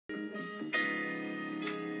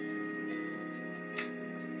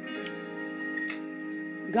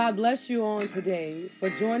God bless you on today for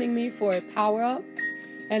joining me for a power up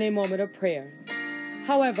and a moment of prayer.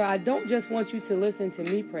 However, I don't just want you to listen to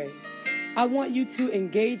me pray. I want you to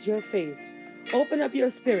engage your faith. Open up your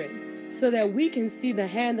spirit so that we can see the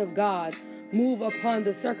hand of God move upon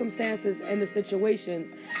the circumstances and the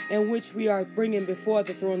situations in which we are bringing before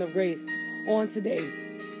the throne of grace on today.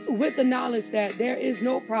 With the knowledge that there is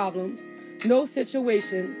no problem, no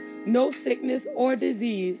situation, no sickness or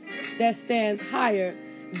disease that stands higher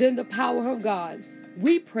than the power of God,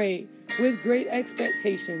 we pray with great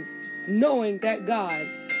expectations, knowing that God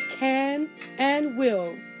can and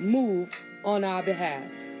will move on our behalf.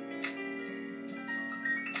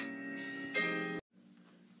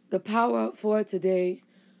 The power up for today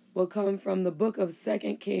will come from the book of 2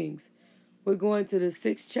 Kings. We're going to the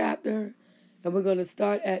 6th chapter, and we're going to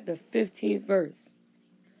start at the 15th verse.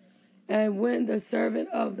 And when the servant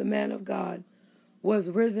of the man of God was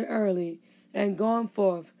risen early and gone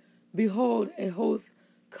forth, behold, a host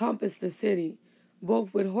compassed the city,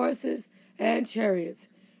 both with horses and chariots.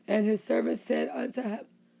 And his servant said unto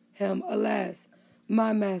him, Alas,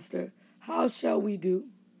 my master, how shall we do?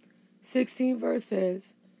 16th verse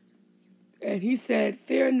says, And he said,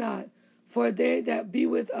 Fear not, for they that be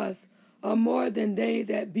with us are more than they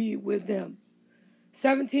that be with them.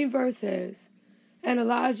 17th verse says, And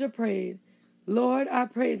Elijah prayed, Lord, I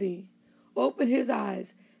pray thee, open his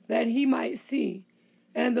eyes, that he might see.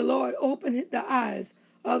 And the Lord opened the eyes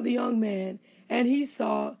of the young man, and he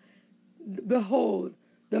saw, behold,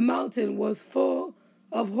 the mountain was full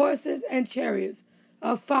of horses and chariots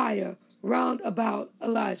of fire round about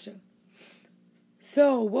Elijah.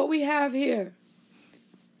 So what we have here,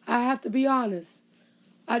 I have to be honest,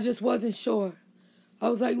 I just wasn't sure. I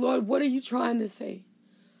was like, Lord, what are you trying to say?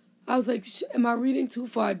 I was like, am I reading too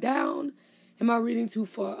far down? Am I reading too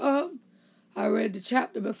far up? I read the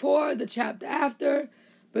chapter before, the chapter after,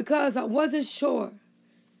 because I wasn't sure.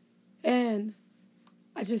 And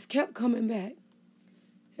I just kept coming back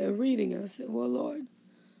and reading. And I said, well, Lord, I'm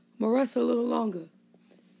going to rest a little longer.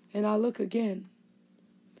 And I look again.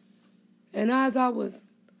 And as I was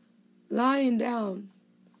lying down,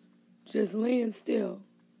 just laying still,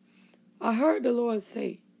 I heard the Lord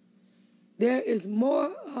say, there is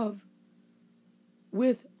more of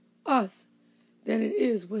with us than it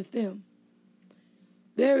is with them.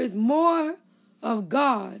 There is more of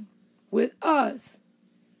God with us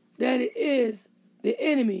than it is the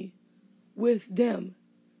enemy with them.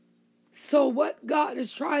 So what God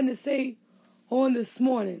is trying to say on this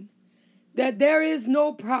morning, that there is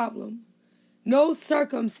no problem, no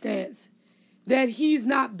circumstance that he's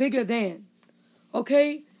not bigger than.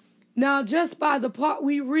 Okay? Now, just by the part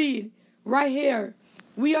we read right here,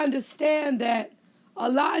 we understand that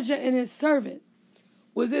Elijah and his servant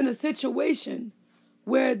was in a situation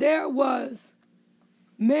where was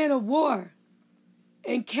men of war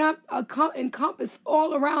encompassed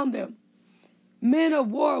all around them. Men of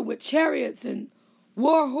war with chariots and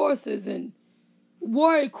war horses and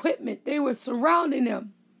war equipment. They were surrounding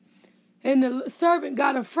them. And the servant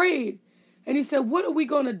got afraid. And he said, what are we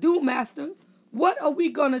going to do, master? What are we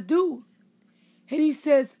going to do? And he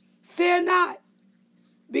says, fear not,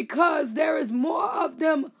 because there is more of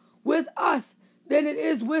them with us than it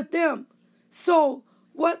is with them. So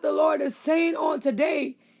what the Lord is saying on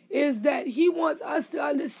today is that he wants us to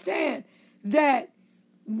understand that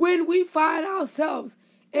when we find ourselves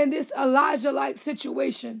in this Elijah-like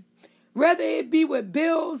situation, whether it be with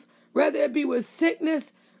bills, whether it be with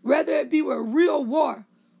sickness, whether it be with real war,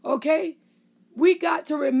 okay? We got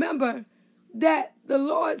to remember that the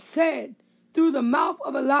Lord said through the mouth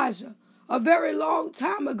of Elijah a very long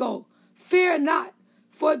time ago, fear not,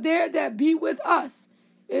 for there that be with us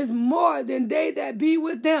is more than they that be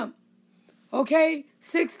with them. Okay?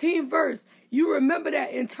 16th verse. You remember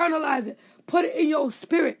that. Internalize it. Put it in your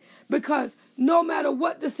spirit, because no matter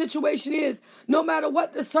what the situation is, no matter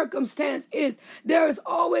what the circumstance is, there is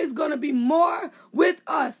always going to be more with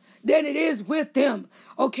us than it is with them.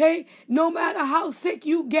 Okay? No matter how sick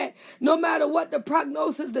you get, no matter what the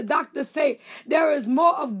prognosis the doctors say, there is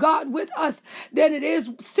more of God with us than it is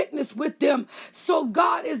sickness with them. So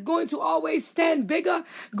God is going to always stand bigger,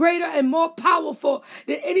 greater, and more powerful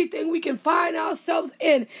than anything we can find ourselves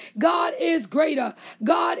in. God is greater.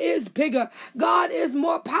 God is bigger. God is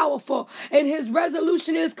more powerful, and his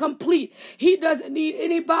resolution is complete. He doesn't need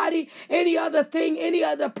anybody, any other thing, any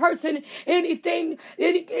other person, anything,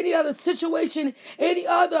 any other situation, any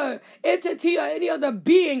other entity, or any other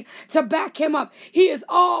being to back him up. He is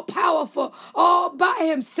all powerful, all by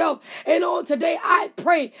himself. And on today, I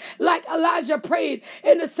pray like Elijah prayed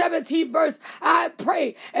in the 17th verse. I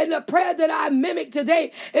pray, and the prayer that I mimic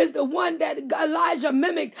today is the one that Elijah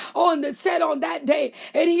mimicked said on that day.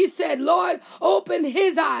 And he said, Lord, open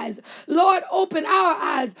his eyes. Lord, open our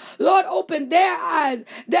eyes. Lord, open their eyes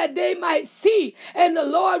that they might see. And the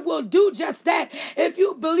Lord will do just that. If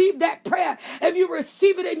you believe that prayer, if you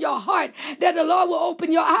receive it in your heart, that the Lord will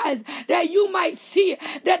open your eyes, that you might see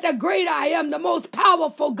that the great I am, the most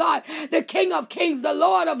powerful God, the King of kings, the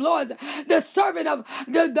Lord of lords, the servant of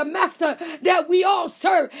the master that we all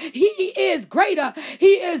serve. He is greater.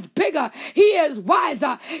 He is bigger. He is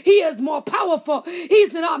wiser. He is more powerful.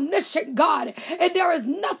 He's an omniscient God. And there is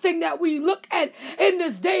nothing that we look at in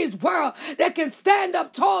this day's world that can stand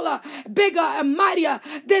up taller, bigger, and mightier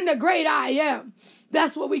than the great I am.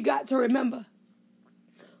 That's what we got to remember.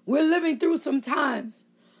 We're living through some times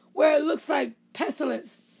where it looks like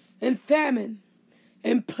pestilence and famine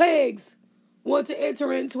and plagues want to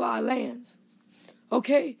enter into our lands.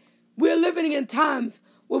 Okay? We're living in times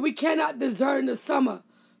where we cannot discern the summer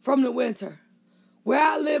from the winter. Where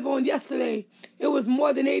I live on yesterday, it was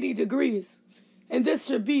more than 80 degrees. And this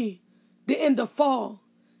should be the end of fall.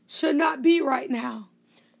 Should not be right now.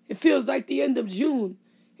 It feels like the end of June.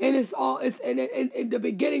 And it's in the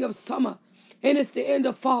beginning of summer. And it's the end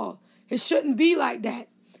of fall. It shouldn't be like that.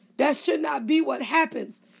 That should not be what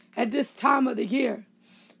happens at this time of the year.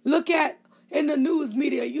 Look at in the news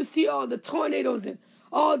media, you see all the tornadoes and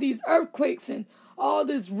all these earthquakes and all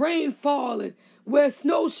this rainfall, and where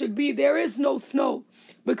snow should be, there is no snow,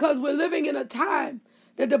 because we're living in a time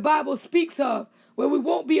that the Bible speaks of where we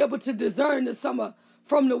won't be able to discern the summer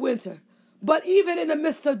from the winter. But even in the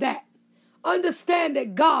midst of that, understand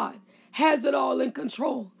that God has it all in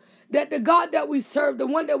control. That the God that we serve, the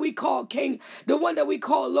one that we call King, the one that we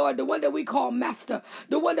call Lord, the one that we call Master,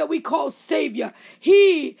 the one that we call Savior,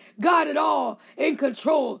 he got it all in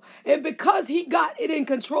control. And because he got it in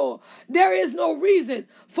control, there is no reason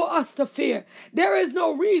for us to fear. There is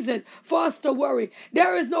no reason for us to worry.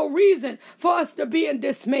 There is no reason for us to be in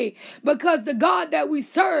dismay, because the God that we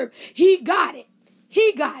serve, he got it.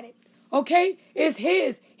 He got it. Okay? It's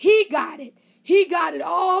his. He got it. He got it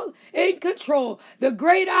all in control. The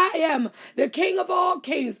great I am, the King of all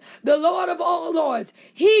kings, the Lord of all lords.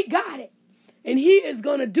 He got it. And he is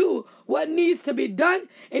going to do what needs to be done,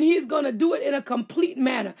 and he's going to do it in a complete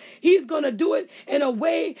manner. He's going to do it in a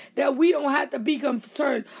way that we don't have to be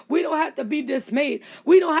concerned. We don't have to be dismayed.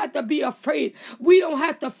 We don't have to be afraid. We don't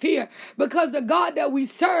have to fear, because the God that we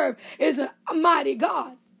serve is a mighty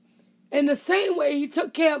God. In the same way he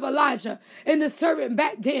took care of Elijah and the servant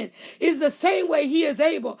back then is the same way he is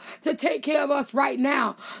able to take care of us right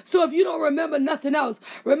now. So if you don't remember nothing else,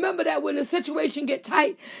 remember that when the situation get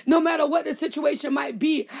tight, no matter what the situation might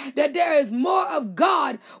be, that there is more of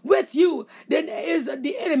God with you than there is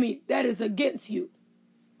the enemy that is against you.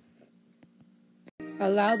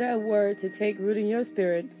 Allow that word to take root in your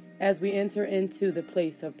spirit as we enter into the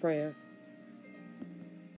place of prayer.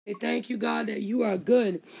 Thank you, God, that you are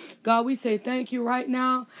good. God, we say thank you right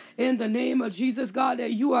now in the name of Jesus, God,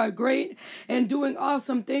 that you are great and doing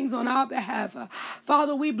awesome things on our behalf.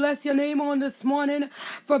 Father, we bless your name on this morning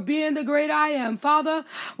for being the great I am. Father,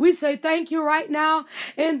 we say thank you right now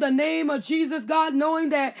in the name of Jesus, God, knowing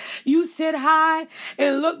that you sit high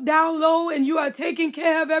and look down low, and you are taking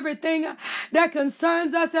care of everything that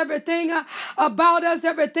concerns us, everything about us,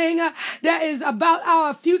 everything that is about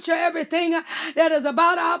our future, everything that is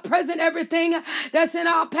about our present, everything that's in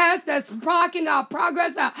our past that's blocking our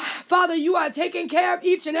progress. Father, you are taking care of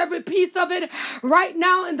each and every piece of it right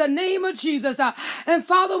now in the name of Jesus. And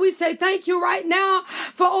Father, we say thank you right now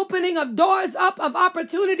for opening of doors up of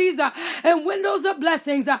opportunities and windows of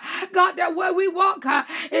blessings. God, that where we walk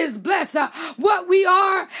is blessed. What we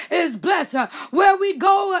are is blessed. Where we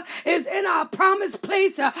go is in our promised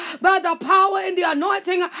place by the power and the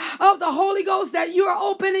anointing of the Holy Ghost, that you are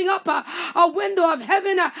opening up a window of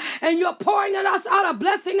heaven and you're pouring on us out a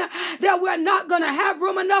blessing that we're not going to have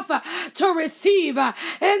room enough to receive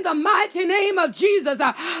in the mighty name of Jesus.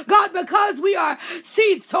 God, because we are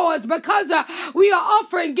seed sowers, because we are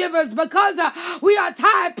offering givers, because we are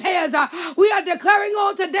tithe payers, we are declaring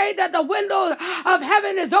on today that the window of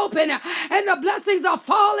heaven is open and the blessings are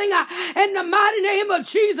falling in the mighty name of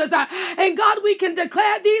Jesus. And God, we can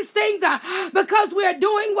declare these things because we are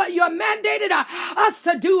doing what you mandated us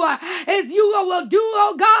to do, is you will do, oh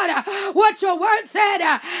oh God, what your word said.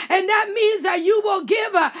 And that means that you will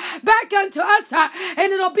give back unto us,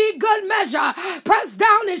 and it'll be good measure, pressed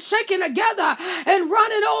down and shaken together and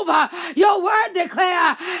running over. Your word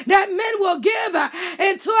declare that men will give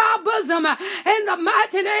into our bosom in the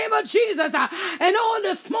mighty name of Jesus. And on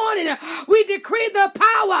this morning, we decree the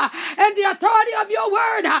power and the authority of your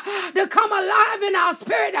word to come alive in our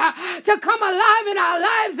spirit, to come alive in our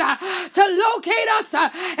lives, to locate us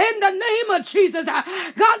in the name of Jesus.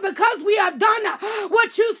 God, because we have done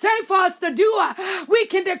what you say for us to do, we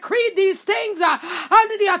can decree these things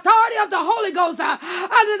under the authority of the Holy Ghost,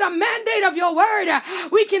 under the mandate of your word.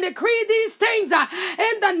 We can decree these things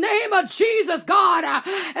in the name of Jesus, God.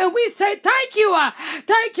 And we say thank you.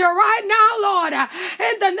 Thank you right now, Lord.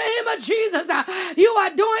 In the name of Jesus, you are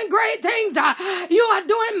doing great things. You are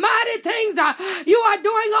doing mighty things. You are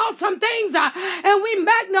doing awesome things. And we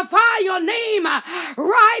magnify your name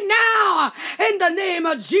right now in the name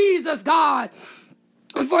of Jesus, God.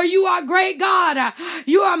 For you are great God.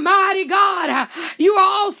 You are mighty God. You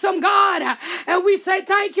are awesome God. And we say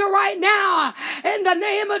thank you right now in the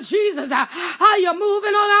name of Jesus. How you're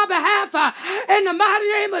moving on our behalf in the mighty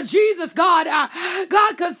name of Jesus, God. God,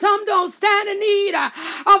 because some don't stand in need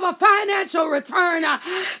of a financial return.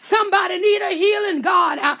 Somebody need a healing,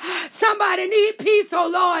 God. Somebody need peace, oh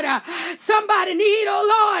Lord. Somebody need,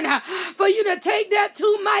 oh Lord, for you to take that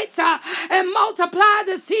 2 mites and multiply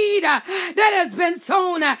the seed that has been sown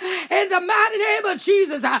in the mighty name of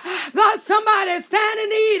Jesus. God, somebody stand in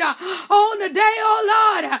need on the day,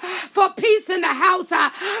 oh Lord, for peace in the house.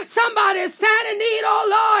 Somebody stand in need, oh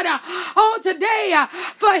Lord, on today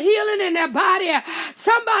for healing in their body.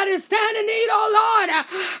 Somebody stand in need, oh Lord,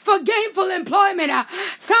 for gainful employment.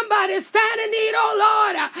 Somebody stand in need, oh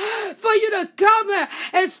Lord, for you to come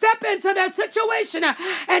and step into that situation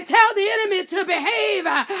and tell the enemy to behave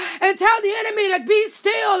and tell the enemy to be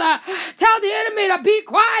still. Tell the enemy to be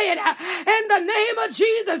quiet in the name of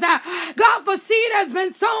Jesus. God, for seed has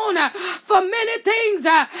been sown for many things,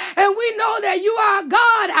 and we know that you are a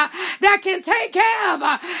God that can take care of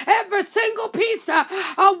every single piece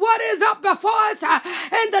of what is up before us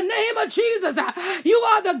in the name of Jesus. You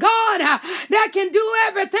are the God that can do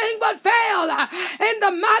everything but fail in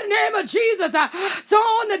the mighty name of Jesus. So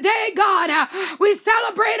on the day, God, we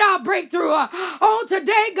celebrate our breakthrough. On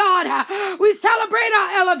today, God, we celebrate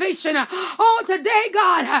our elevation. On today,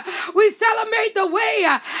 God, we celebrate the way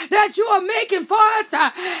that you are making for us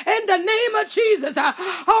in the name of Jesus.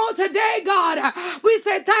 On today, God, we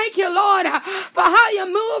say thank you, Lord, for how you're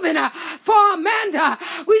moving for Amanda.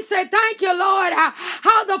 We say thank you, Lord,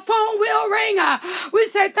 how the phone will ring. We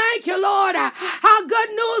say thank you, Lord, how good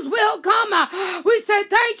news will come. We say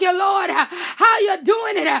thank you, Lord, how you're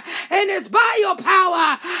doing it, and it's by your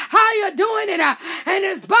power. How you're doing it, and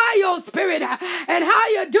it's by your spirit, and how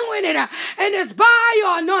you're doing it, and it's by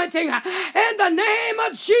your anointing in the name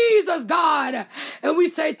of Jesus, God. And we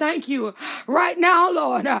say thank you right now,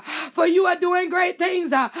 Lord, for you are doing great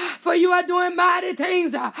things, for you are doing mighty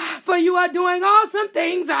things, for you are doing awesome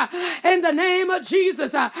things in the name of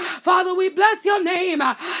Jesus. Father, we bless your name,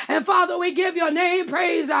 and Father, we give your name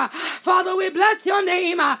praise. Father, we bless your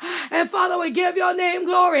name, and Father, we give your name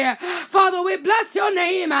glory. Father, we bless your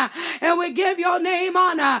name, and we give your name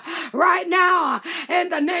honor right now in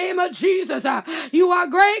the name of Jesus. You are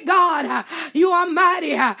great, God. You are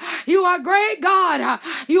mighty. You are great, God.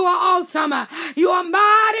 You are awesome. You are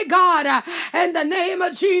mighty, God. In the name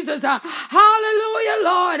of Jesus. Hallelujah,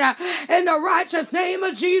 Lord. In the righteous name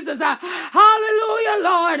of Jesus. Hallelujah,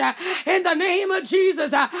 Lord. In the name of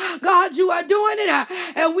Jesus. God, you are doing it,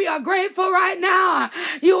 and we are grateful right now.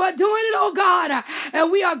 You are doing it, oh God,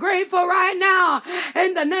 and we are grateful right now.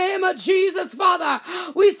 In the name of Jesus, Father,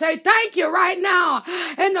 we say thank you right now.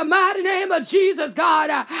 In the mighty name of Jesus, God,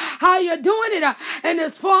 how you're doing it, and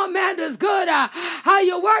it's for Amanda's good. How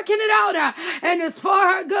you're working it out, and it's for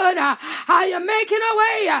her good. How you're making a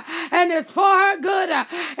way, and it's for her good.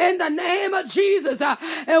 In the name of Jesus,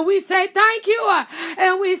 and we say thank you,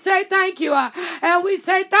 and we say thank you, and we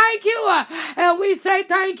say thank you, and we say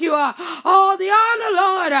thank you. All the honor,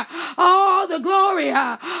 Lord, all the glory,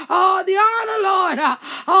 all the honor, Lord,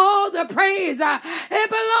 all the praise, it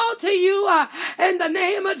belongs to you in the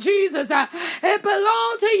name of Jesus. It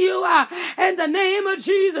belongs to you in the name of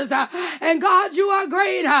Jesus. And God, you are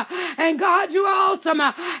great, and God, you are awesome,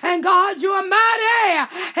 and God, you are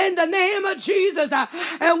mighty in the name of Jesus.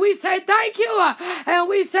 And we say thank you, and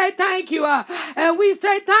we say thank you, and we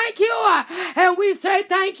say thank you, and we say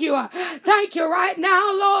thank you. Thank you right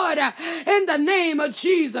now, Lord, in the name of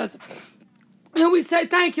Jesus. And we say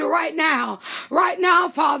thank you right now,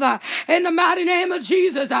 Father, in the mighty name of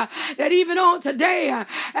Jesus, that even on today,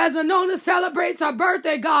 as Anona celebrates her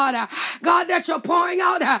birthday, God, God, that you're pouring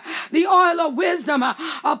out the oil of wisdom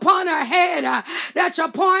upon her head, that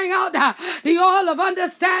you're pouring out the oil of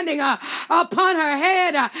understanding upon her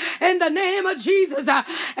head, in the name of Jesus.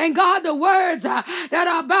 And God, the words that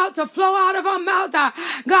are about to flow out of her mouth,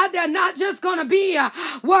 God, they're not just going to be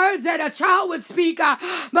words that a child would speak,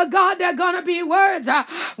 but God, they're going to be words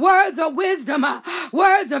of wisdom,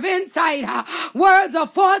 words of insight, words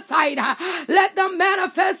of foresight. Let them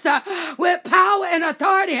manifest with power and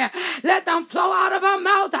authority. Let them flow out of her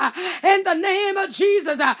mouth in the name of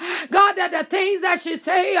Jesus. God, that the things that she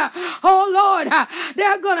say, oh Lord,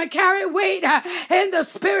 they're going to carry weight in the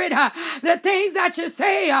spirit. The things that she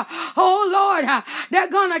say, oh Lord, they're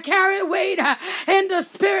going to carry weight in the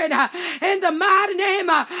spirit. In the mighty name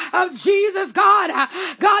of Jesus, God,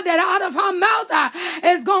 God, that out of her mouth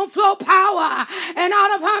is going to flow power, and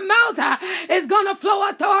out of her mouth is going to flow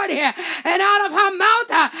authority, and out of her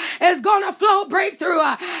mouth is going to flow breakthrough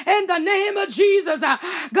in the name of Jesus.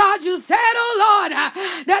 God, you said, oh Lord,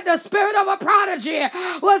 that the spirit of a prodigy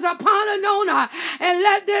was upon Anona, and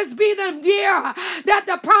let this be the year that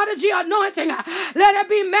the prodigy anointing, let it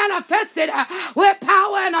be manifested with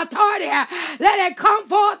power and authority. Let it come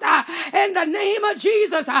forth in the name of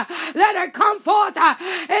Jesus. Let it come forth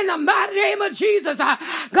in the mighty name of Jesus.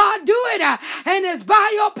 God, do it, and it's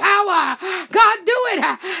by your power. God, do it,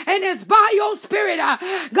 and it's by your spirit.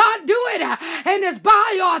 God, do it, and it's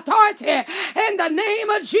by your authority. In the name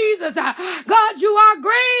of Jesus. God, you are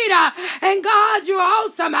great, and God, you are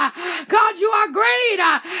awesome. God, you are great,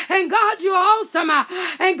 and God, you are awesome.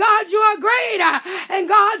 And God, you are great, and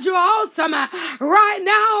God, you are awesome. Right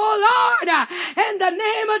now, oh Lord, in the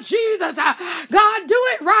name of Jesus. God, do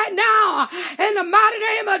it right now, in the mighty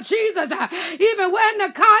name of Jesus. Even when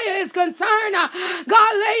Nakaya is concerned,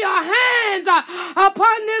 God, lay your hands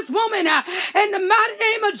upon this woman in the mighty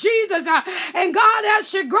name of Jesus. And God, as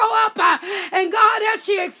she grow up, and God, as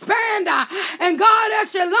she expand, and God,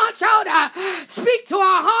 as she launch out, speak to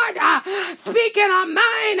her heart, speak in her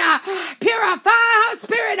mind, purify her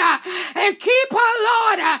spirit, and keep her,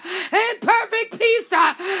 Lord, in perfect peace.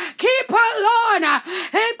 Keep her, Lord,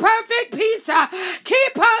 in perfect peace.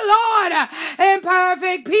 Keep her, Lord, in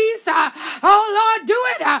perfect peace. Oh Lord, do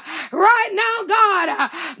it right now, God,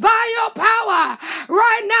 by your power.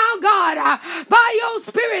 Right now, God, by your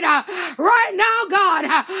spirit. Right now,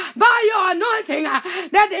 God, by your anointing,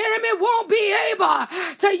 that the enemy won't be able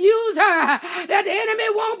to use her, that the enemy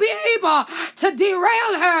won't be able to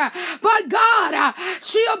derail her, but God,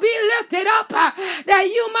 she'll be lifted up, that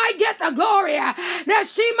you might get the glory, that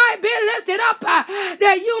she might be lifted up,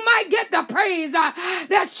 that you might get the praise,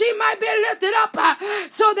 that she might be lifted up,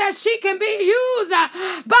 so that she can be used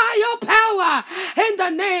by your power in the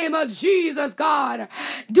name of Jesus. God,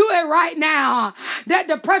 do it right now, that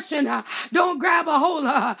depression don't grab a hold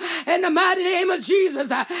of her in the mighty name of Jesus.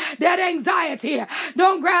 That anxiety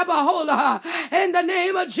don't grab a hold of her in the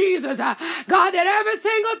name of Jesus. God, that every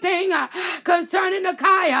single thing concerning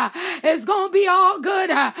Nakaya is going to be all good.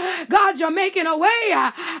 God, you're making a way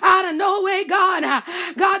out of no way, God.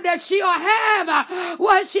 God, that she'll have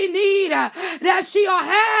what she need, that she'll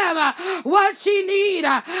have what she need,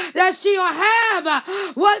 that she'll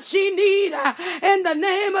have what she need in the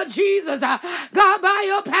name of Jesus. God, by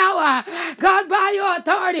your power, God, by your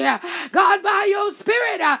authority, God, by your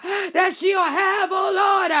spirit, that she'll have, oh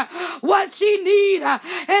Lord, what she need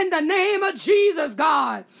in the name of Jesus,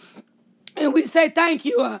 God. And we say thank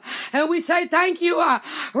you. And we say thank you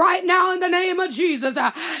right now in the name of Jesus.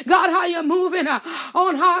 God, how you're moving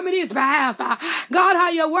on Harmony's behalf. God, how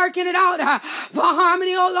you're working it out for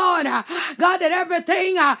Harmony, oh Lord. God, that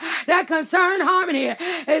everything that concern Harmony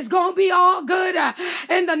is going to be all good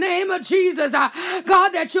in the name of Jesus. God,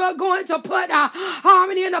 that you're going to put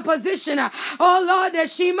Harmony in a position, oh Lord, that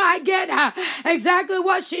she might get exactly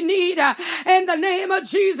what she need in the name of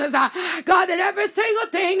Jesus. God, that every single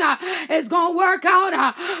thing is going to work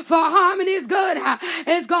out for Harmony's good.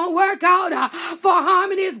 It's going to work out for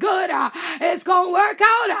Harmony's good. It's going to work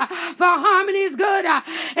out for Harmony's good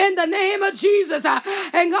in the name of Jesus.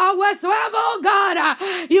 And God, whatsoever, oh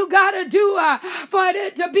God, you got to do for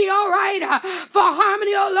it to be all right for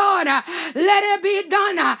Harmony, oh Lord, let it be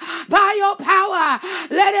done by your power.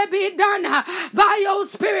 Let it be done by your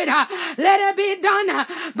spirit. Let it be done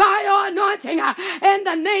by your anointing. anointing in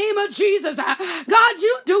the name of Jesus. God,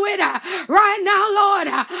 you do it right now, Lord.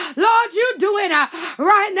 Lord, you do it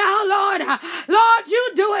right now, Lord. Lord,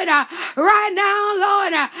 you do it right now,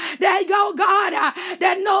 Lord. That go, God,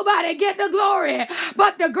 that nobody get the glory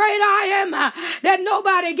but the great I am, that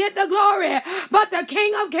nobody get the glory but the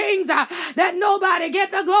King of Kings, that nobody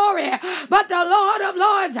get the glory but the Lord of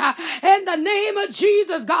Lords. In the name of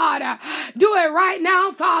Jesus, God, do it right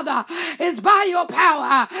now, Father. It's by your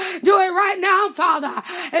power. Do it right now, Father.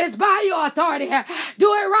 It's by your authority.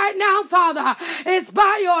 Do it right now, Father. It's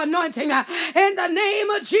by your anointing. In the name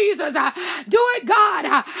of Jesus, do it, God,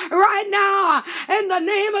 right now. In the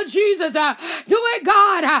name of Jesus, do it,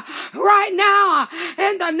 God, right now.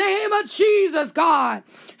 In the name of Jesus, God.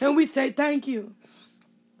 And we say thank you.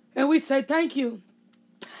 And we say thank you.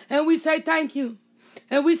 And we say thank you.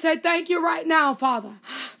 And we say thank you right now, Father,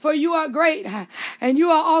 for you are great and you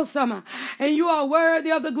are awesome and you are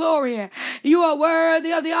worthy of the glory. You are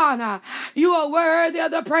worthy of the honor. You are worthy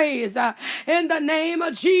of the praise. In the name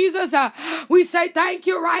of Jesus, we say thank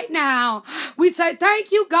you right now. We say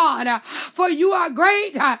thank you, God, for you are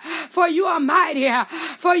great, for you are mighty,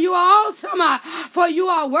 for you are awesome, for you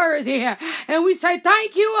are worthy. And we say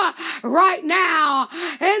thank you right now.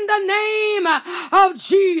 In the name of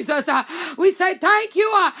Jesus, we say thank you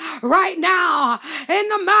right now in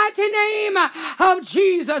the mighty name of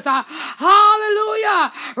Jesus.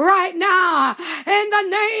 Hallelujah. Right now in the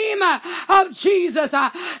name of Jesus.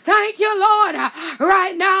 Thank you, Lord.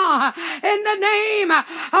 Right now in the name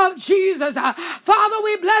of Jesus. Father,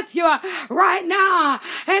 we bless you right now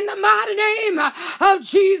in the mighty name of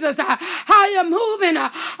Jesus. How you're moving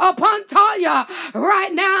upon Talia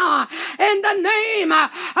right now in the name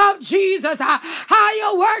of Jesus. How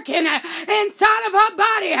you're working inside of her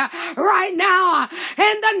body right now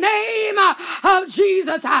in the name of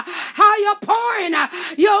Jesus. How you're pouring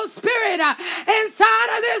your spirit inside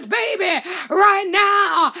of this baby right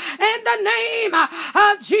now in the name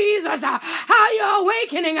of Jesus. How you're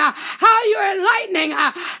awakening, how you're enlightening,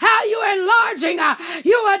 how you're enlarging.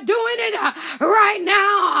 You are doing it right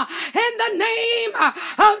now in the name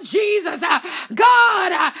of Jesus.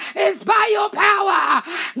 God, is by your power.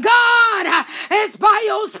 God, is by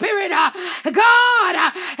your spirit.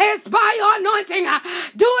 God, it's by your anointing.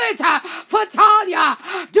 Do it for Talia.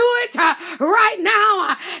 Do it right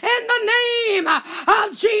now in the name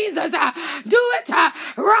of Jesus. Do it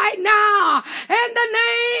right now in the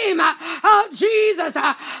name of Jesus.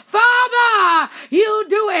 Father, you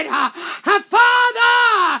do it.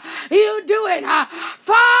 Father, you do it.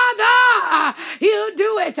 Father, you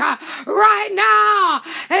do it right now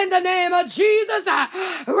in the name of Jesus.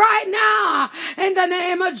 Right now in the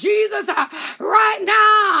name of Jesus. Right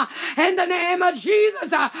now in the name of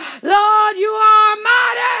Jesus. Lord, you are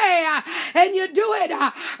mighty and you do it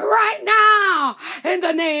right now in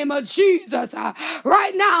the name of Jesus.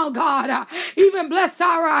 Right now, God, even bless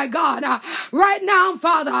Sarah, God. Right now,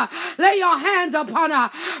 Father, lay your hands upon her.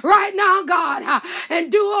 Right now, God,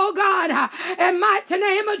 and do, oh God, in mighty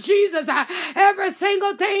name of Jesus, every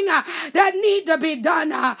single thing that need to be done.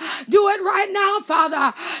 Do it right now,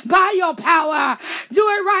 Father, by your power. Do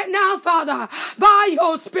it right now, Father, by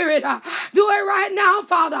your spirit. Do it right now,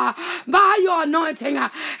 Father, by your anointing.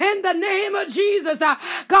 In the name of Jesus,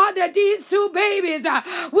 God, that these two babies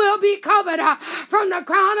will be covered from the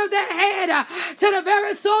crown of their head to the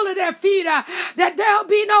very sole of their feet, that there'll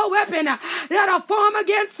be no weapon that'll form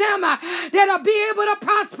against them that'll be able to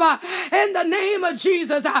prosper in the name of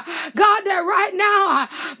Jesus. God, that right now,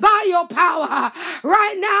 by your power,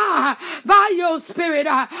 right now, by your spirit,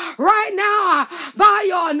 right now, by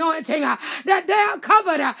your anointing, that they are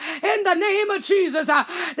covered in the name of Jesus,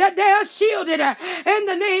 that they are shielded in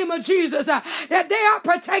the name of Jesus, that they are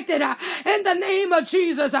protected in the name of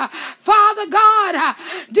Jesus. Father God,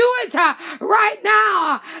 do it right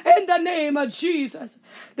now in the name of Jesus,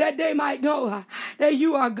 that they might know that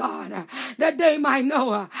you are God, that they might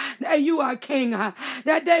know that you are King,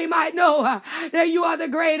 that they might know that you are the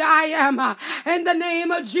great I am in the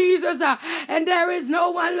name of Jesus, and there is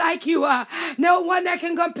no one like you, no one that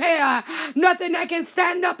can compare, nothing that can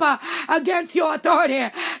stand up against your authority,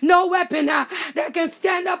 no weapon that can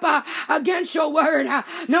stand up against your word,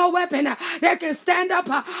 no weapon that can stand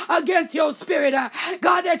up against your spirit.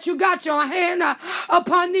 God, that you got your hand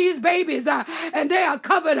upon these babies and they are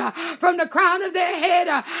covered from the crown of their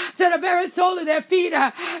head to the very sole of their feet,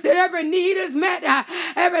 that every need is met,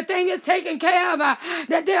 everything is taken care of,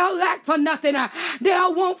 that they'll lack for nothing,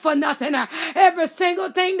 they'll want for nothing, every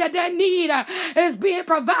single thing that they need is being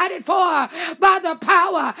provided for by the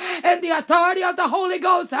power and the authority of the Holy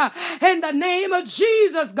Ghost in the name of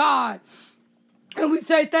Jesus, God. And we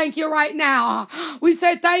say thank you right now. We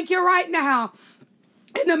say thank you right now.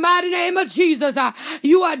 In the mighty name of Jesus,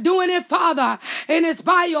 you are doing it, Father, and it's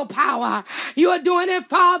by your power. You are doing it,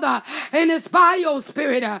 Father, and it's by your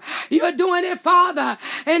spirit. You are doing it, Father,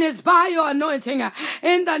 and it's by your anointing.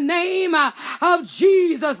 In the name of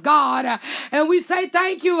Jesus, God. And we say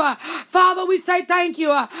thank you, Father, we say thank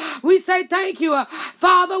you. We say thank you,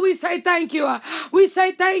 Father, we say thank you. We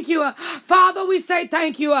say thank you, Father, we say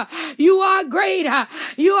thank you. You are great.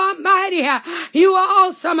 You are mighty. You are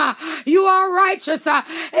awesome. You are righteous.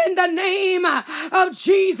 In the name of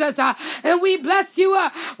Jesus. And we bless you.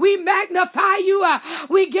 We magnify you.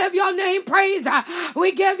 We give your name praise.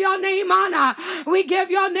 We give your name honor. We give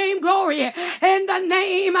your name glory. In the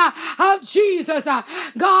name of Jesus.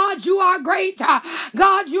 God, you are great.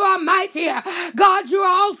 God, you are mighty. God, you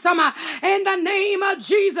are awesome. In the name of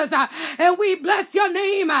Jesus. And we bless your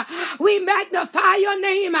name. We magnify your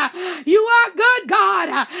name. You are good,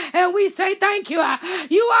 God. And we say thank you.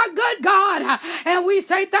 You are good, God. And we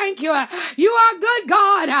say thank you. You are good,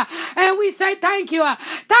 God. And we say thank you.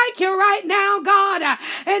 Thank you right now, God.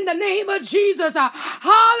 In the name of Jesus.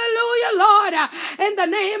 Hallelujah, Lord. In the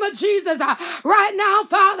name of Jesus. Right now,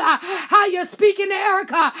 Father, how you're speaking to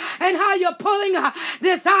Erica and how you're pulling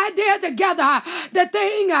this idea together. The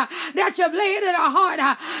thing that you've laid in her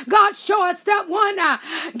heart. God, show us step one.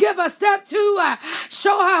 Give us step two.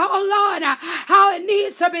 Show her, oh Lord, how it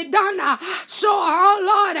needs to be done. Show her, oh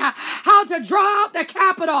Lord, how to draw out the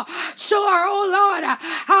capital. Show her, oh Lord,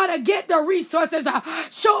 how to get the resources.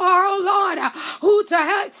 Show her, oh Lord, who to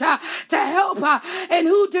help and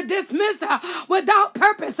who to dismiss without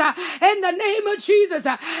purpose. In the name of Jesus,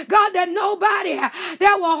 God, that nobody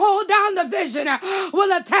that will hold down the vision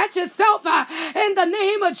will attach itself in the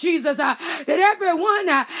name of Jesus. That everyone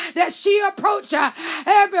that she approach,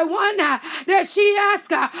 everyone that she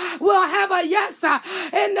ask will have a yes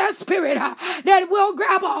in their spirit, that will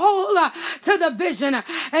grab a hold to the vision,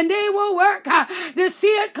 and they will work to see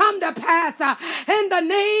it come to pass in the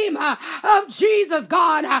name of Jesus,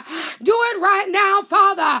 God. Do it right now,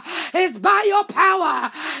 Father. It's by your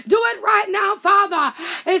power. Do it right now, Father.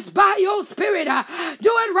 It's by your spirit.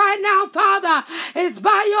 Do it right now, Father. It's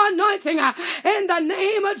by your anointing in the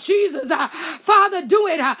name of Jesus. Father, do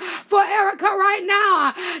it for Erica right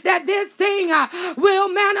now, that this thing will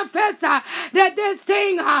manifest, that this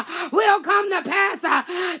thing will come to pass,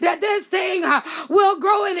 that this thing will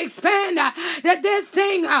grow and expand, that this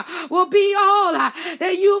thing will be all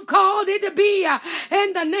that you've called it to be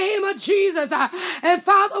in the name of Jesus. And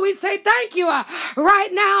Father, we say thank you right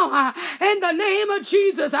now in the name of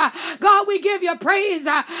Jesus. God, we give you praise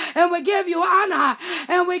and we give you honor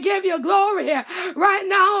and we give you glory right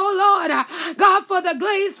now, oh Lord. God, for the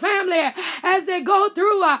Glaze family as they go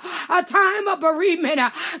through a time of bereavement,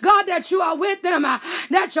 God, that you are with them,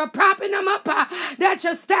 that you're propping them up, that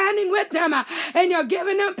you're standing with them, and you're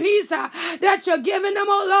giving them peace, that you're giving them,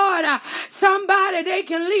 oh Lord, somebody they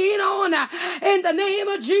can lean on in the name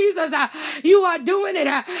of Jesus. You are doing it.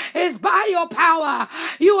 It's by your power.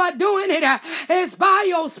 You are doing it. It's by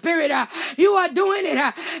your spirit. You are doing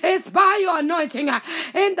it. It's by your anointing.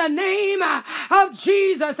 In the name of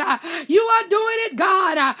Jesus. You are doing it,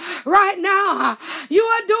 God, right now. You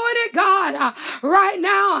are doing it, God, right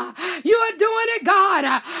now. You are doing it,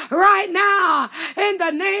 God, right now. In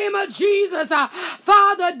the name of Jesus.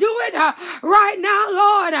 Father, do it right now,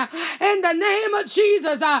 Lord. In the name of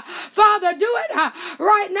Jesus. Father, do it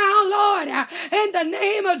right now, Lord. In the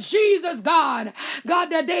name of Jesus, God. God,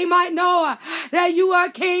 that they might know that you are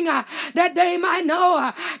King. That they might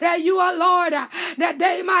know that you are Lord. That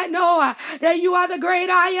they might know that you are the great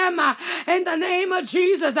I am. In the name of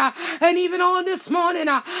Jesus. And even on this morning,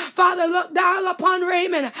 Father, look down upon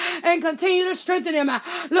Raymond and continue to strengthen him.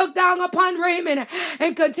 Look down upon Raymond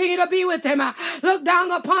and continue to be with him. Look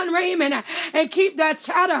down upon Raymond and keep that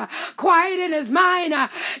chatter quiet in his mind.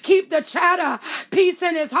 Keep the chatter peace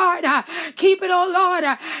in his heart. Keep it, oh Lord,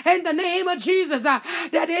 in the name of Jesus, that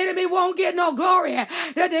the enemy won't get no glory,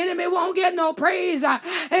 that the enemy won't get no praise,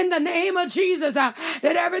 in the name of Jesus, that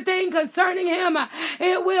everything concerning him,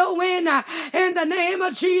 it will win, in the name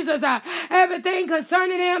of Jesus, everything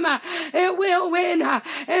concerning him, it will win,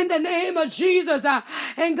 in the name of Jesus.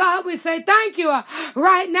 And God, we say thank you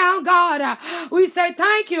right now, God. We say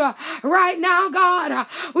thank you right now, God.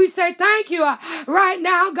 We say thank you right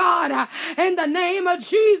now, God. In the name of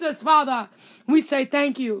Jesus, Father, we say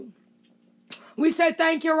thank you. We say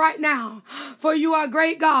thank you right now, for you are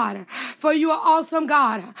great God, for you are awesome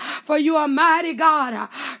God, for you are mighty God.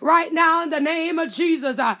 Right now in the name of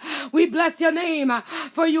Jesus, we bless your name,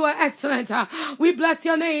 for you are excellent. We bless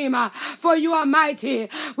your name, for you are mighty.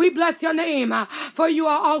 We bless your name, for you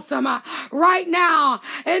are awesome. Right now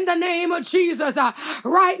in the name of Jesus,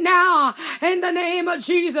 right now in the name of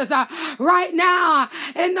Jesus, right now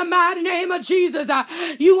in the mighty name of Jesus,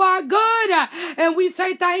 you are good, and we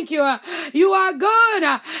say thank you. You are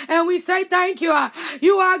good, and we say thank you.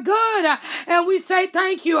 You are good, and we say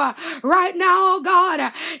thank you. Right now, oh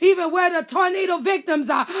God, even where the tornado victims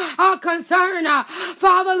are concerned,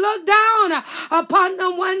 Father, look down upon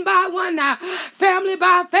them one by one, family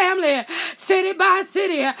by family, city by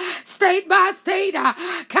city, state by state,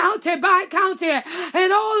 county by county.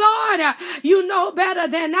 And oh Lord, you know better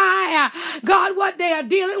than I, God, what they are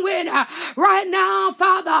dealing with right now,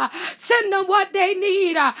 Father. Send them what they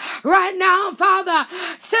need right now, Father.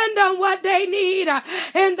 Send them what they need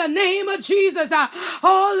in the name of Jesus.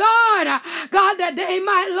 Oh Lord, God, that they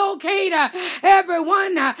might locate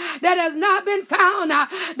everyone that has not been found,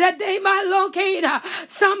 that they might locate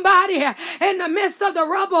somebody in the midst of the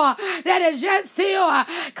rubble that is yet still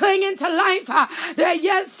clinging to life, that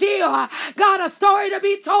yet still got a story to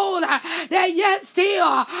be told, that yet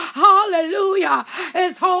still, hallelujah,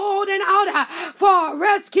 is holding out for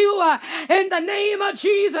rescue in the name of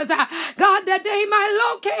Jesus. God, that they might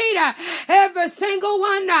locate every single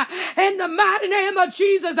one in the mighty name of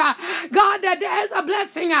Jesus. God, that there is a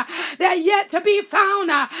blessing that yet to be found.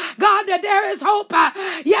 God, that there is hope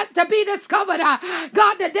yet to be discovered.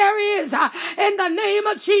 God, that there is in the name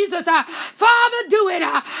of Jesus. Father, do it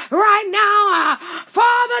right now.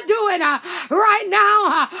 Father, do it right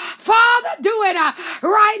now. Father, do it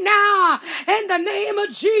right now in the name of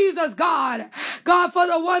Jesus, God. God, for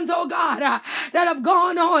the ones, oh God, that have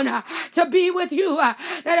gone on to be with you,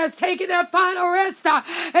 that has taken their final rest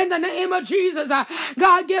in the name of Jesus.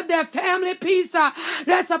 God, give their family peace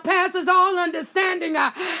that surpasses all understanding.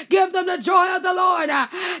 Give them the joy of the Lord.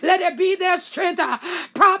 Let it be their strength.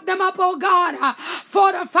 Prop them up, oh God.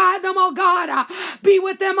 Fortify them, oh God. Be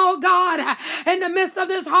with them, oh God, in the midst of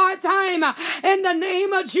this hard time. In the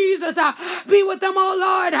name of Jesus, be with them, oh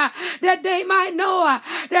Lord, that they might know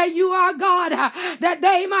that you are God, that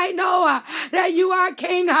they might know that you are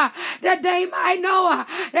King, that they might know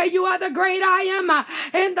that you are the great I am.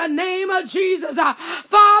 In the name of Jesus,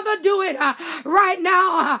 Father, do it right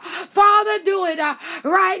now. Father, do it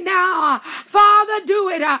right now. Father, do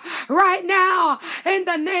it right now. In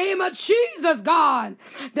the name of Jesus, God,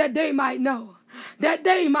 that they might know. That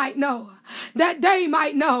they might know. That they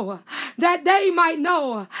might know. That they might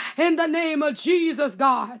know. In the name of Jesus,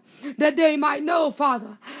 God. That they might know,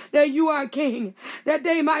 Father, that you are King. That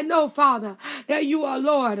they might know, Father, that you are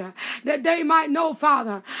Lord. That they might know,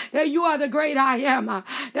 Father, that you are the great I am.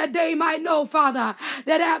 That they might know, Father,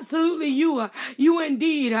 that absolutely you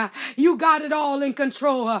indeed, you got it all in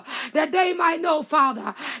control. That they might know,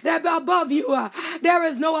 Father, that above you, there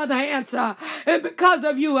is no other answer. And because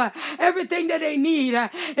of you, everything that they need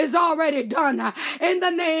is already done. In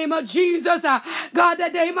the name of Jesus, God,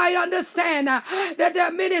 that they might understand that there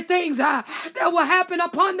are many things that will happen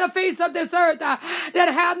upon the face of this earth that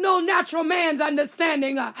have no natural man's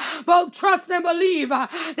understanding. But trust and believe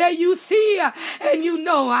that you see and you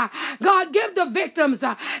know. God, give the victims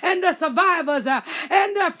and the survivors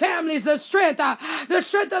and their families the strength of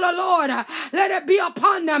the Lord. Let it be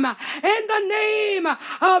upon them in the name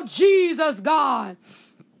of Jesus, God.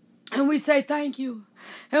 And we say thank you.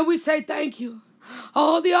 And we say thank you.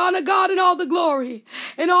 All the honor, God, and all the glory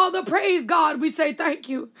and all the praise, God, we say thank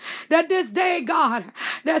you. That this day, God,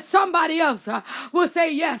 that somebody else will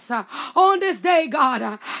say yes. On this day,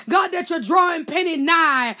 God, God, that you're drawing Penny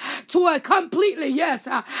nigh to a completely yes.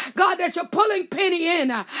 God, that you're pulling Penny in,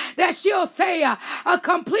 that she'll say a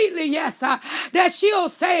completely yes. That she'll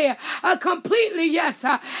say a completely yes.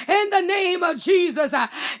 In the name of Jesus,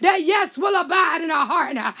 that yes will abide in her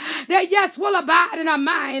heart. That yes will abide in her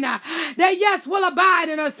mind. That yes will abide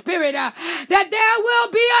in her spirit, that there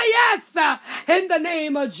will be a yes in the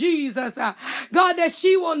name of Jesus. God, that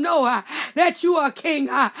she will know that you are King,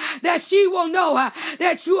 that she will know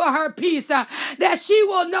that you are her peace, that she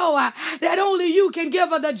will know that only you can give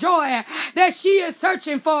her the joy that she is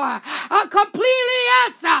searching for. A completely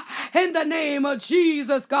yes in the name of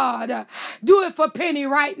Jesus, God. Do it for Penny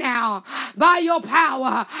right now by your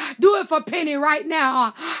power. Do it for Penny right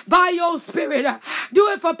now by your spirit. Do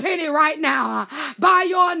it for Penny right now by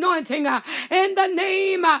your anointing in the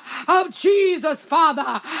name of Jesus,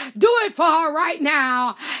 Father. Do it for her right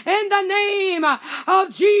now in the name of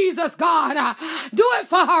Jesus, God. Do it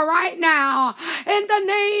for her right now in the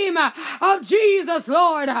name of Jesus,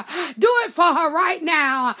 Lord. Do it for her right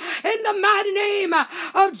now in the mighty name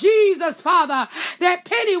of Jesus, Father. That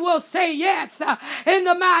Penny will say yes in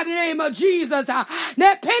the mighty name of Jesus.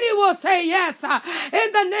 That Penny will say yes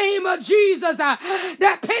in the name of Jesus.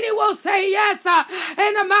 That Penny will say yes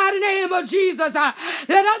in the mighty name of Jesus.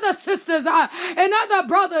 That other sisters and other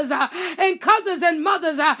brothers and cousins and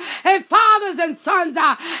mothers and fathers and sons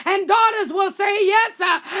and daughters will say yes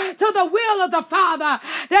to the will of the Father.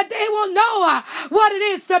 That they will know what it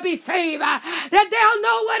is to be saved. That they'll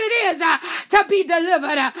know what it is to be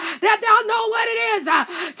delivered. That they'll know what it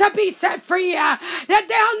is to be set free. That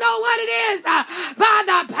they'll know what it is by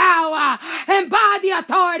the power and by the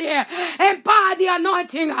authority and by the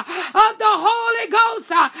anointing of the Holy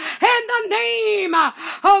Ghost in the name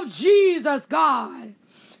of Jesus, God.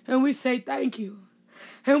 And we say thank you.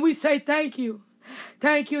 And we say thank you.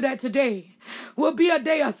 Thank you that today will be a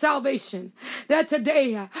day of salvation. That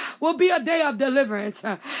today will be a day of deliverance.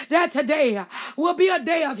 That today will be a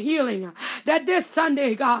day of healing. That this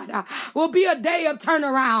Sunday, God, will be a day of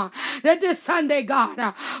turnaround. That this Sunday,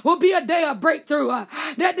 God, will be a day of breakthrough.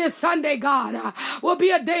 That this Sunday, God, will be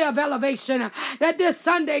a day of elevation. That this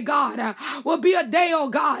Sunday, God, will be a day, oh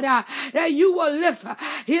God, that you will lift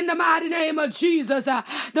in the mighty name of Jesus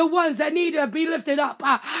the ones that need to be lifted up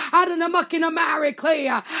out of the muck and the miry clay.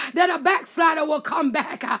 That a backslider will come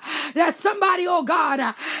back. That somebody, oh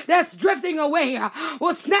God, that's drifting away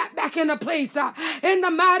will snap back into place in the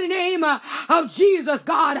mighty name of Jesus,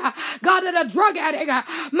 God. God, that a drug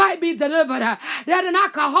addict might be delivered. That an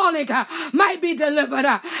alcoholic might be delivered.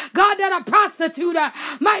 God, that a prostitute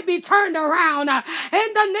might be turned around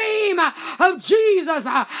in the name of Jesus.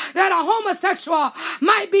 That a homosexual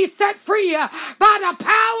might be set free by the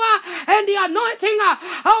power and the anointing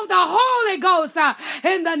of the Holy Ghost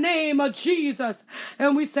in the name of Jesus.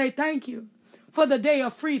 And we say thank you for the day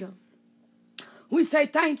of freedom. We say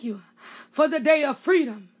thank you for the day of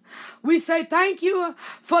freedom. We say thank you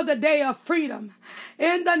for the day of freedom.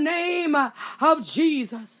 In the name of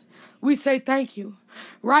Jesus, we say thank you.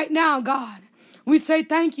 Right now, God, we say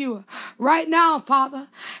thank you right now, Father,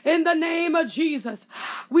 in the name of Jesus.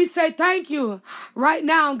 We say thank you right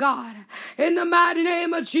now, God, in the mighty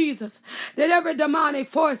name of Jesus, that every demonic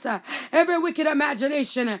force, every wicked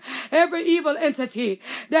imagination, every evil entity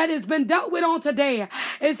that has been dealt with on today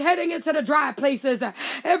is heading into the dry places.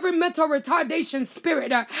 Every mental retardation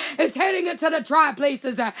spirit is heading into the dry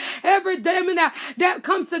places. Every demon that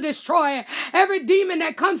comes to destroy, every demon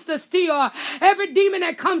that comes to steal, every demon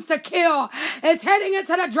that comes to kill, is heading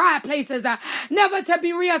into the dry places, never to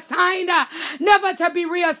be reassigned, never to be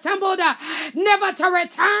reassembled, never to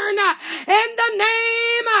return, in the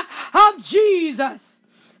name of Jesus.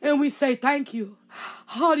 And we say thank you.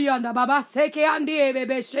 In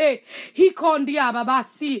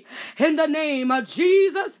the name of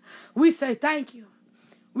Jesus, we say thank you.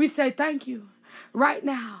 We say thank you right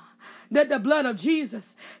now that the blood of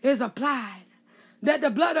Jesus is applied. That the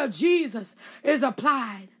blood of Jesus is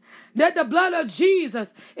applied. That the blood of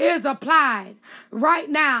Jesus is applied right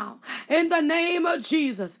now in the name of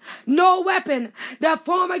Jesus. No weapon that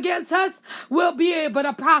form against us will be able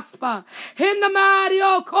to prosper. In the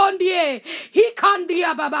Mario Condie, he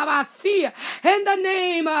Condia Bababasi, in the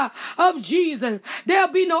name of Jesus, there'll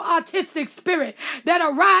be no autistic spirit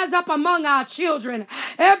that'll rise up among our children.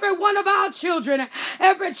 Every one of our children,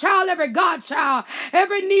 every child, every godchild,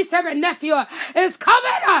 every niece, every nephew is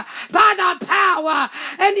covered by the power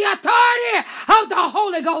and the authority of the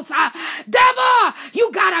Holy Ghost. Devil,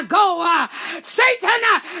 you gotta go. Satan,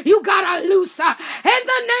 you gotta loose. In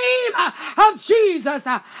the name of Jesus,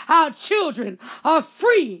 our children are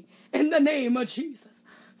free in the name of Jesus.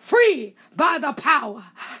 Free by the power,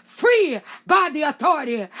 free by the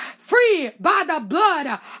authority, free by the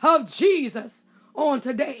blood of Jesus on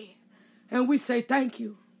today. And we say thank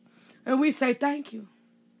you. And we say thank you.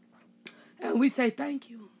 And we say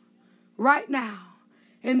thank you right now.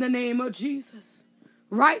 In the name of Jesus.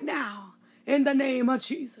 Right now. In the name of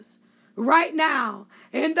Jesus. Right now.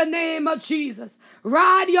 In the name of Jesus.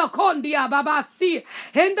 Radio Kondia Babasi.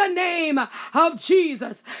 In the name of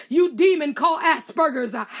Jesus. You demon called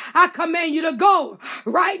Asperger's. I command you to go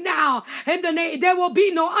right now. In the name. There will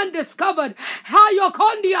be no undiscovered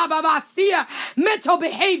Kondia Babasi mental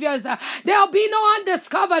behaviors. There'll be no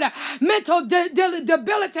undiscovered mental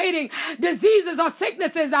debilitating diseases or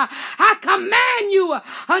sicknesses. I command you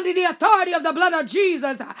under the authority of the blood of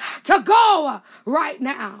Jesus to go right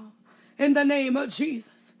now. in the name of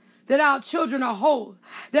Jesus. That our children are whole,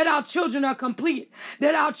 that our children are complete,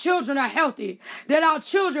 that our children are healthy, that our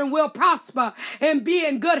children will prosper and be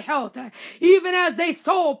in good health, even as they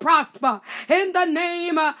soul prosper, in the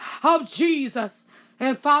name of Jesus.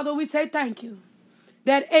 And Father, we say thank you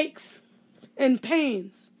that aches and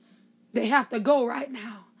pains, they have to go right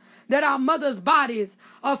now. That our mothers' bodies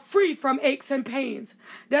are free from aches and pains.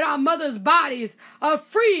 That our mothers' bodies are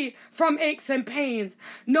free from aches and pains.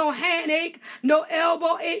 No hand ache, no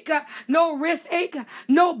elbow ache, no wrist ache,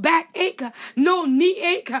 no back ache, no knee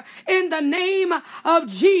ache. In the name of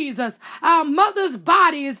Jesus, our mothers'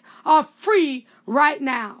 bodies are free right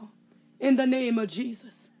now. In the name of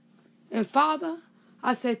Jesus. And Father,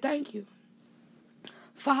 I say thank you.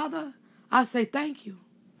 Father, I say thank you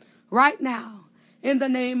right now. In the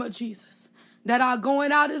name of Jesus, that our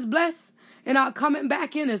going out is blessed and our coming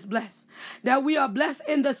back in is blessed. That we are blessed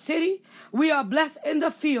in the city. We are blessed in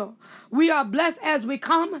the field. We are blessed as we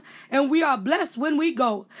come and we are blessed when we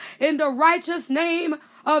go. In the righteous name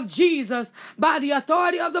of Jesus, by the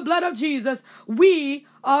authority of the blood of Jesus, we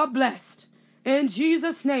are blessed. In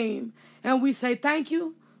Jesus' name. And we say thank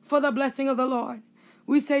you for the blessing of the Lord.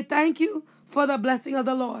 We say thank you for the blessing of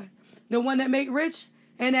the Lord. The one that make rich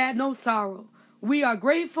and add no sorrow. We are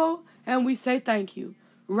grateful and we say thank you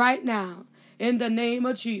right now in the name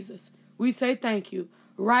of Jesus. We say thank you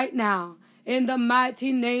right now in the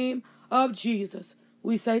mighty name of Jesus.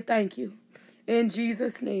 We say thank you in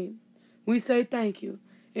Jesus' name. We say thank you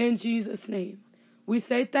in Jesus' name. We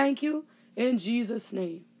say thank you in Jesus'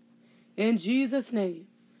 name. In Jesus' name,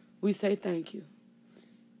 we say thank you.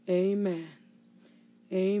 Amen.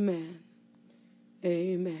 Amen.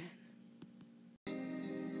 Amen.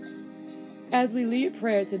 As we lead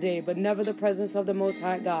prayer today, but never the presence of the Most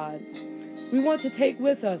High God, we want to take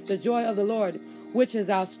with us the joy of the Lord, which is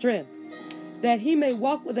our strength, that He may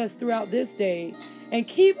walk with us throughout this day and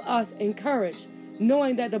keep us encouraged,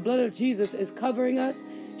 knowing that the blood of Jesus is covering us,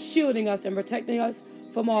 shielding us, and protecting us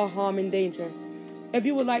from all harm and danger. If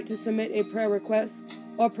you would like to submit a prayer request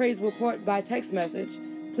or praise report by text message,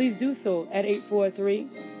 please do so at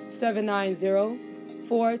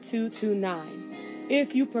 843-790-4229.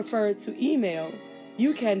 If you prefer to email,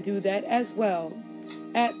 you can do that as well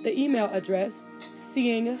at the email address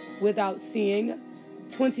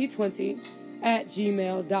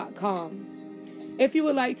seeingwithoutseeing2020@gmail.com. If you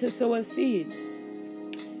would like to sow a seed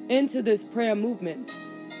into this prayer movement,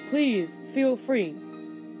 please feel free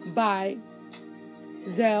by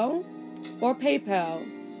Zelle or PayPal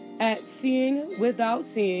at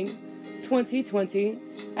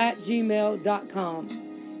seeingwithoutseeing2020@gmail.com.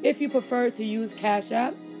 If you prefer to use Cash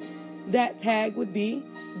App, that tag would be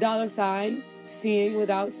 $seeing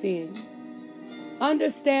without seeing.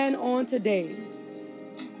 Understand on today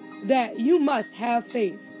that you must have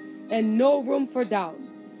faith and no room for doubt.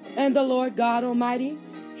 And the Lord God Almighty,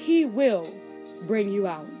 He will bring you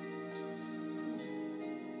out.